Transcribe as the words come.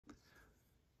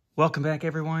Welcome back,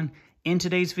 everyone. In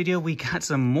today's video, we got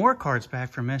some more cards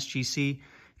back from SGC.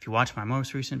 If you watched my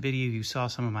most recent video, you saw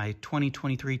some of my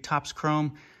 2023 Topps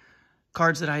Chrome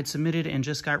cards that I had submitted and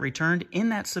just got returned. In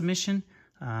that submission,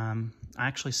 I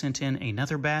actually sent in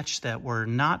another batch that were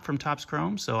not from Topps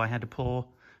Chrome, so I had to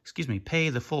pay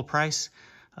the full price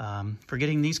for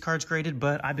getting these cards graded.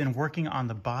 But I've been working on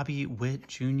the Bobby Witt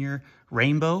Jr.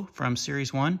 Rainbow from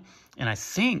Series 1, and I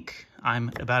think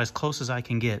I'm about as close as I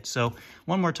can get. So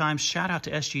one more time, shout out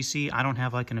to SGC. I don't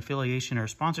have like an affiliation or a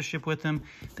sponsorship with them.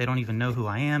 They don't even know who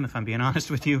I am, if I'm being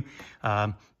honest with you.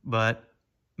 But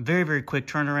very, very quick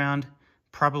turnaround.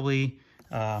 Probably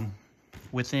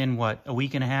within, a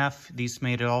week and a half, these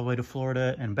made it all the way to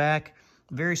Florida and back.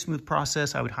 Very smooth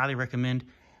process. I would highly recommend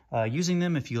using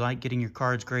them if you like getting your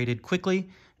cards graded quickly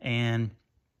and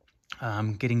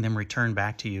getting them returned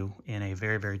back to you in a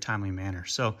very, very timely manner.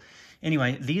 So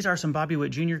anyway, these are some Bobby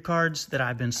Witt Jr. cards that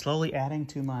I've been slowly adding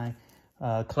to my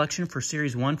collection for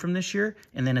Series 1 from this year.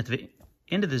 And then at the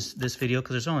end of this video,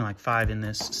 because there's only like 5 in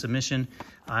this submission,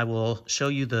 I will show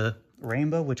you the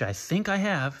rainbow, which I think I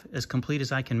have as complete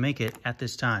as I can make it at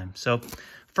this time. So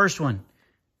first one,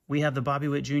 we have the Bobby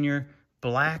Witt Jr.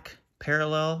 Black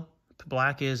Parallel.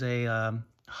 Black is a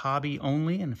hobby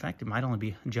only. In fact, it might only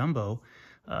be jumbo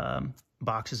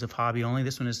boxes of hobby only.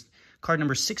 This one is card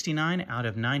number 69 out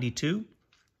of 92.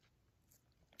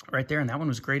 Right there, and that one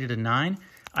was graded a 9.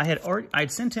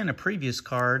 I'd sent in a previous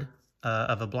card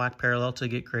of a black parallel to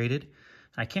get graded.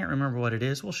 I can't remember what it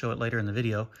is. We'll show it later in the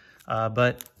video.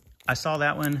 But I saw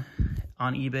that one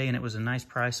on eBay, and it was a nice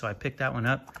price, so I picked that one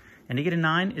up. And to get a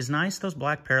 9 is nice. Those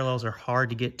black parallels are hard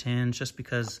to get 10s just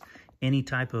because any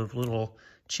type of little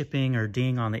chipping or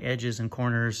ding on the edges and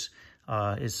corners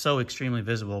is so extremely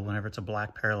visible whenever it's a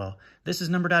black parallel. This is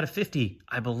numbered out of 50.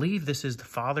 I believe this is the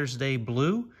Father's Day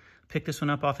Blue. Picked this one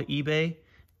up off of eBay,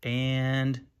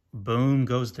 and boom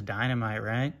goes the dynamite,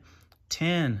 right?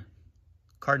 10,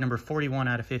 card number 41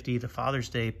 out of 50, the Father's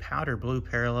Day Powder Blue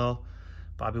Parallel,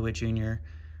 Bobby Witt Jr.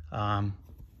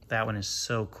 That one is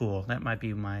so cool. That might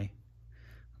be my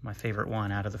favorite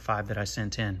one out of the 5 that I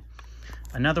sent in.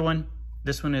 Another one,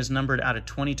 this one is numbered out of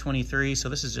 2023, so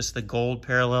this is just the gold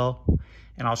parallel.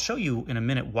 And I'll show you in a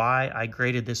minute why I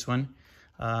graded this one.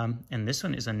 And this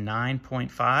one is a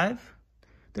 9.5.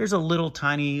 There's a little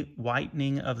tiny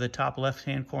whitening of the top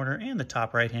left-hand corner and the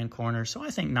top right-hand corner, so I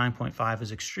think 9.5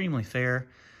 is extremely fair.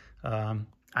 I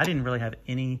didn't really have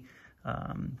any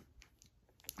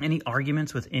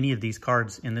arguments with any of these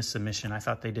cards in this submission. I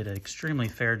thought they did an extremely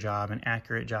fair job, an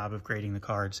accurate job of grading the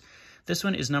cards. This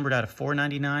one is numbered out of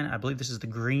 499. I believe this is the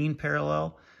green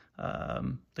parallel,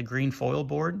 the green foil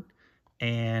board.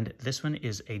 And this one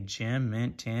is a Gem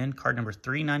Mint 10, card number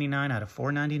 399 out of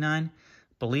 499.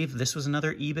 Believe this was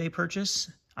another eBay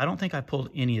purchase. I don't think I pulled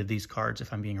any of these cards,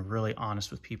 if I'm being really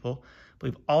honest with people. I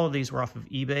believe all of these were off of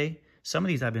eBay. Some of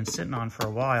these I've been sitting on for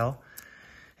a while,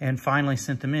 and finally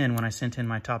sent them in when I sent in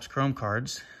my Topps Chrome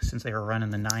cards, since they were running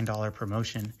the $9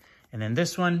 promotion. And then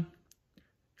this one,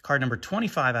 card number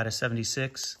 25 out of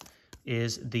 76,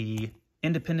 is the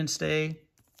Independence Day,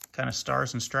 kind of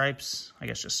stars and stripes. I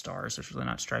guess just stars, there's really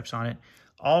not stripes on it.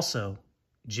 Also,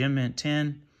 Gem Mint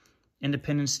 10,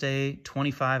 Independence Day,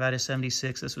 25 out of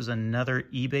 76. This was another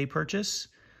eBay purchase.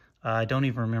 I don't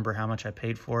even remember how much I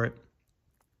paid for it.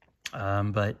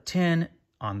 But 10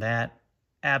 on that,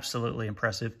 absolutely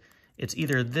impressive. It's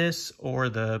either this or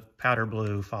the powder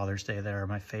blue Father's Day that are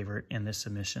my favorite in this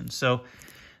submission. So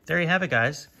there you have it,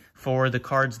 guys, for the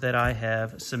cards that I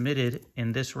have submitted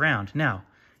in this round. Now,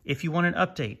 if you want an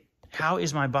update, how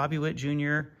is my Bobby Witt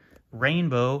Jr.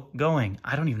 Rainbow going?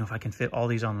 I don't even know if I can fit all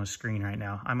these on the screen right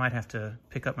now. I might have to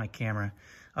pick up my camera.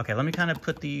 Okay, let me kind of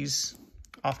put these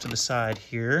off to the side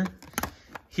here.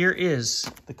 Here is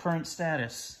the current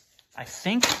status. I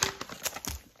think,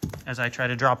 as I try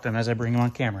to drop them as I bring them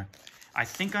on camera, I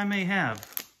think I may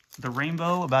have the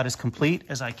rainbow about as complete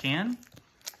as I can.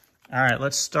 All right,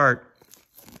 let's start.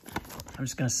 I'm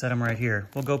just gonna set them right here.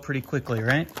 We'll go pretty quickly,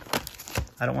 right?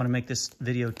 I don't wanna make this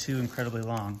video too incredibly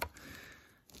long.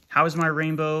 How is my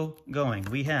rainbow going?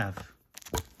 We have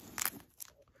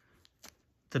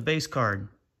the base card,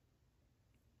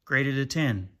 graded a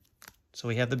 10. So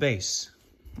we have the base.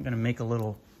 I'm gonna make a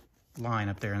little line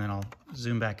up there and then I'll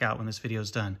zoom back out when this video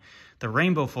is done. The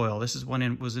rainbow foil, this is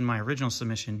one was in my original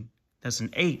submission. That's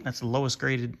an 8. That's the lowest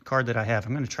graded card that I have.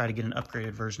 I'm going to try to get an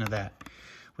upgraded version of that.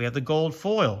 We have the gold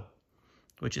foil,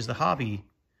 which is the hobby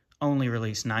only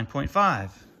release, 9.5.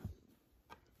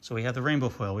 So we have the rainbow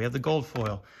foil. We have the gold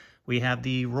foil. We have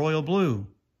the royal blue.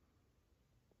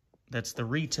 That's the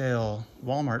retail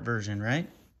Walmart version, right?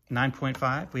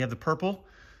 9.5. We have the purple,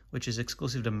 which is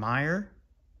exclusive to Meyer.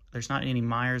 There's not any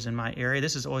Myers in my area.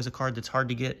 This is always a card that's hard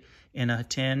to get in a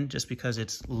tin just because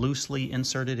it's loosely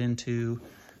inserted into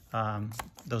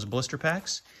those blister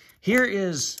packs. Here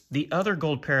is the other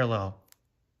gold parallel,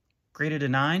 graded a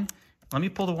 9. Let me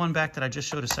pull the one back that I just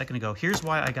showed a second ago. Here's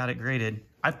why I got it graded.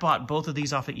 I bought both of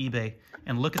these off of eBay,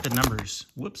 and look at the numbers.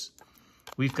 Whoops.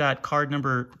 We've got card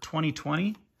number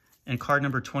 2020 and card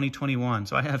number 2021.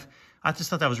 So I just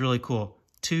thought that was really cool.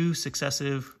 2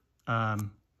 successive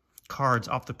cards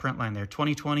off the print line there,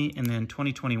 2020 and then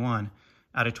 2021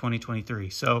 out of 2023.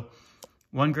 So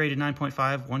one graded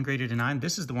 9.5, one graded a 9.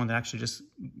 This is the one that actually just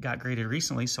got graded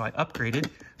recently, so I upgraded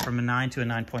from a 9 to a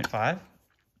 9.5.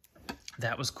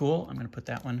 That was cool. I'm going to put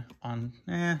that one on.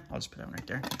 I'll just put that one right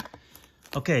there.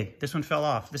 Okay, this one fell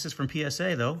off. This is from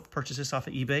PSA, though. Purchased this off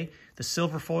of eBay. The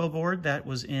silver foil board that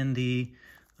was in the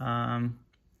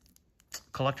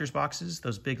collector's boxes,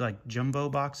 those big like jumbo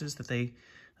boxes that they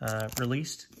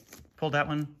released. Pulled that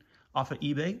one off of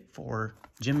eBay for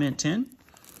Gem Mint 10.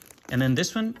 And then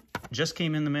this one just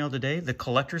came in the mail today, the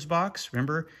collector's box.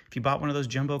 Remember, if you bought one of those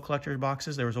jumbo collector's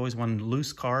boxes, there was always one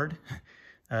loose card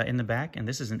in the back, and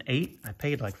this is an 8. I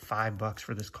paid like $5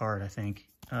 for this card, I think,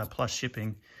 plus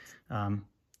shipping.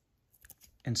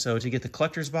 And so to get the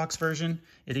collector's box version,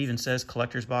 it even says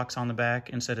collector's box on the back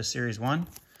instead of Series 1.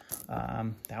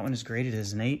 That one is graded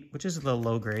as an 8, which is a little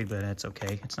low grade, but that's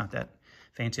okay. It's not that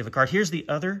fancy of a card. Here's the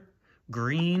other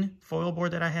green foil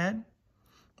board that I had.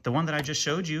 The one that I just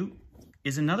showed you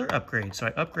is another upgrade. So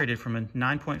I upgraded from a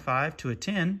 9.5 to a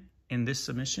 10 in this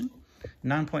submission.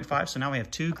 9.5, so now we have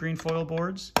 2 green foil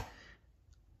boards.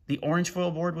 The orange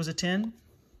foil board was a 10.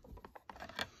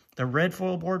 The red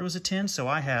foil board was a 10, so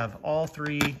I have all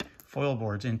 3 foil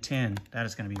boards in 10. That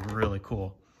is going to be really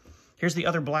cool. Here's the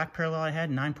other black parallel I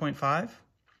had, 9.5.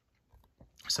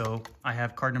 So I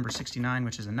have card number 69,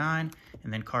 which is a 9,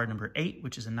 and then card number 8,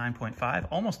 which is a 9.5.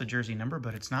 Almost the jersey number,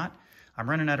 but it's not. I'm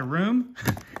running out of room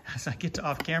as I get to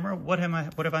off camera. What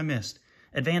have I missed?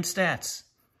 Advanced stats.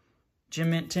 Gem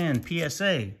Mint 10,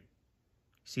 PSA.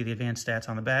 See the advanced stats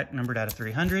on the back, numbered out of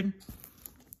 300.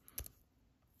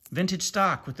 Vintage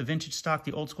stock, with the vintage stock,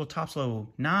 the old school Topps logo,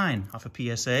 9 off of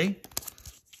PSA.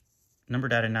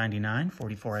 Numbered out of 99,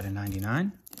 44 out of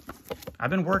 99. I've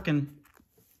been working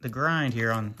the grind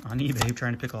here on eBay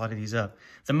trying to pick a lot of these up.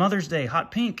 The Mother's Day hot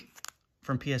pink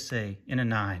from PSA in a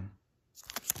 9.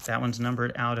 That one's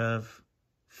numbered out of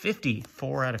 50,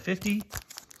 4 out of 50.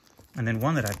 And then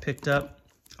one that I picked up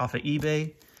off of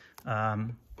eBay,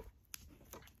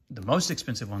 the most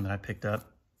expensive one that I picked up,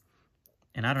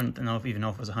 and I don't know if even know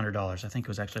if it was $100. I think it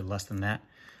was actually less than that.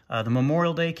 The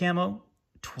Memorial Day camo,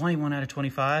 21 out of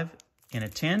 25 in a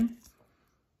 10.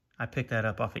 I picked that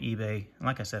up off of eBay. And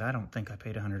like I said, I don't think I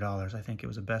paid $100. I think it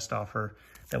was a best offer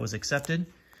that was accepted.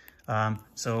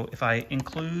 So if I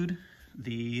include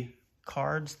the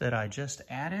cards that I just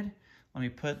added, let me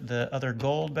put the other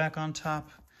gold back on top.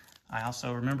 I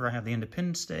also remember I have the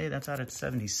Independence Day. That's out at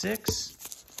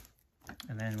 76.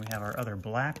 And then we have our other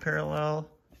black parallel.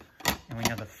 And we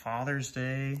have the Father's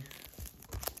Day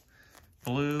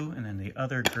blue, and then the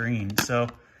other green. So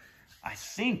I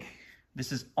think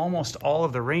this is almost all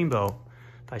of the rainbow.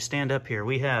 If I stand up here,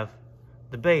 we have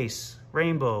the base,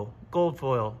 rainbow, gold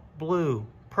foil, blue,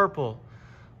 purple,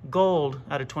 gold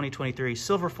out of 2023,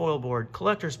 silver foil board,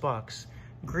 collector's box,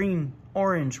 green,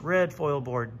 orange, red foil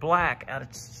board, black out of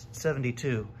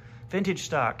 72, vintage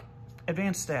stock,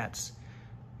 advanced stats,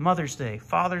 Mother's Day,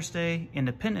 Father's Day,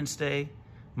 Independence Day,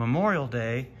 Memorial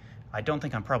Day. I don't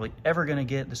think I'm probably ever going to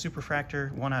get the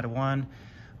Superfractor 1 out of 1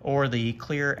 or the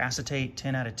clear acetate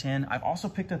 10 out of 10. I've also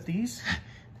picked up these.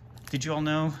 Did you all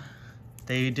know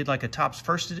they did like a Topps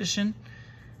first edition?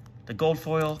 The gold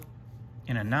foil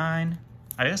in a 9.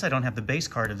 I guess I don't have the base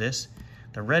card of this.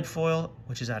 The red foil,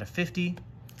 which is out of 50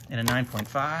 in a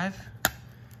 9.5.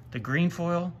 The green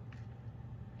foil,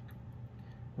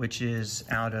 which is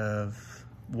out of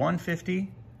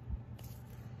 150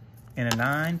 in a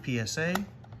 9 PSA.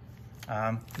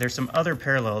 There's some other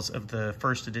parallels of the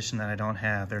first edition that I don't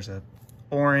have. There's a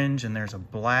orange and there's a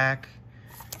black,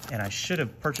 and I should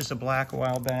have purchased a black a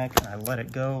while back and I let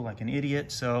it go like an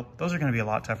idiot. So those are going to be a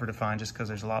lot tougher to find just because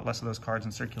there's a lot less of those cards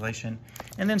in circulation.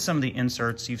 And then some of the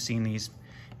inserts, you've seen these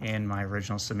in my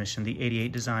original submission. The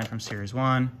 88 design from Series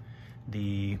 1,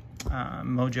 the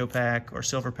Mojo pack or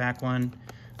Silver pack one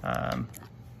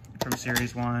from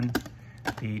Series 1,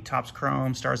 the Topps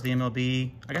Chrome, Stars of the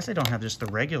MLB. I guess I don't have just the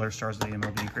regular Stars of the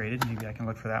MLB graded. Maybe I can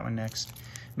look for that one next.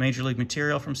 Major League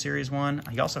Material from Series 1.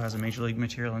 He also has a Major League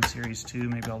Material in Series 2.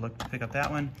 Maybe I'll look to pick up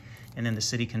that one. And then the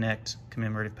City Connect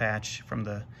commemorative patch from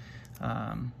the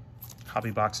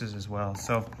hobby boxes as well.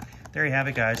 So there you have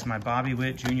it, guys. My Bobby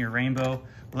Witt Jr. Rainbow.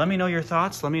 Let me know your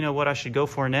thoughts. Let me know what I should go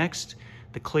for next.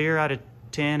 The clear out of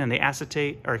 10 and the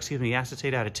acetate, or excuse me,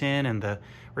 acetate out of 10 and the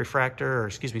refractor, or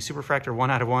excuse me, superfractor 1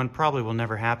 out of 1 probably will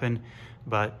never happen.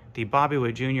 But the Bobby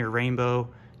Witt Jr. Rainbow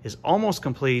is almost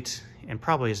complete and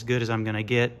probably as good as I'm gonna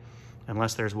get,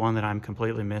 unless there's one that I'm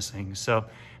completely missing. So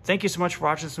thank you so much for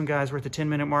watching this one, guys. We're at the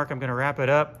 10-minute mark. I'm gonna wrap it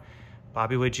up.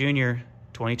 Bobby Witt Jr.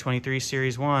 2023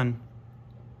 Series 1,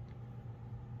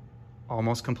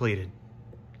 almost completed.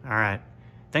 All right,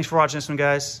 thanks for watching this one,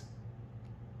 guys.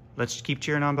 Let's keep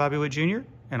cheering on Bobby Witt Jr.,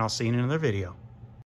 and I'll see you in another video.